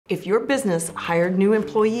If your business hired new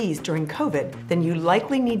employees during COVID, then you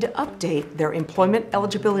likely need to update their employment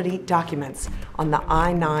eligibility documents on the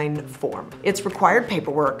I-9 form. It's required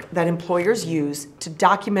paperwork that employers use to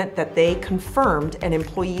document that they confirmed an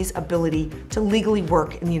employee's ability to legally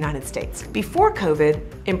work in the United States. Before COVID,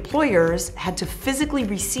 employers had to physically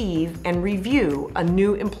receive and review a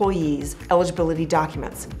new employee's eligibility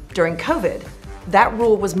documents. During COVID, that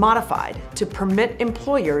rule was modified to permit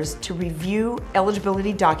employers to review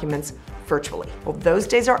eligibility documents virtually. Well, those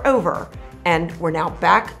days are over, and we're now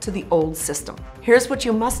back to the old system. Here's what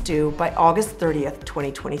you must do by August 30th,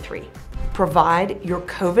 2023. Provide your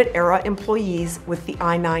COVID-era employees with the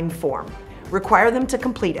I-9 form. Require them to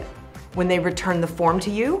complete it. When they return the form to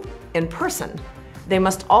you in person, they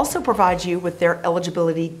must also provide you with their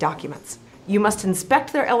eligibility documents. You must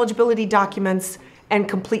inspect their eligibility documents and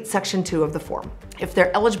complete Section 2 of the form. If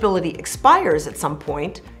their eligibility expires at some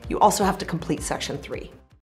point, you also have to complete Section 3.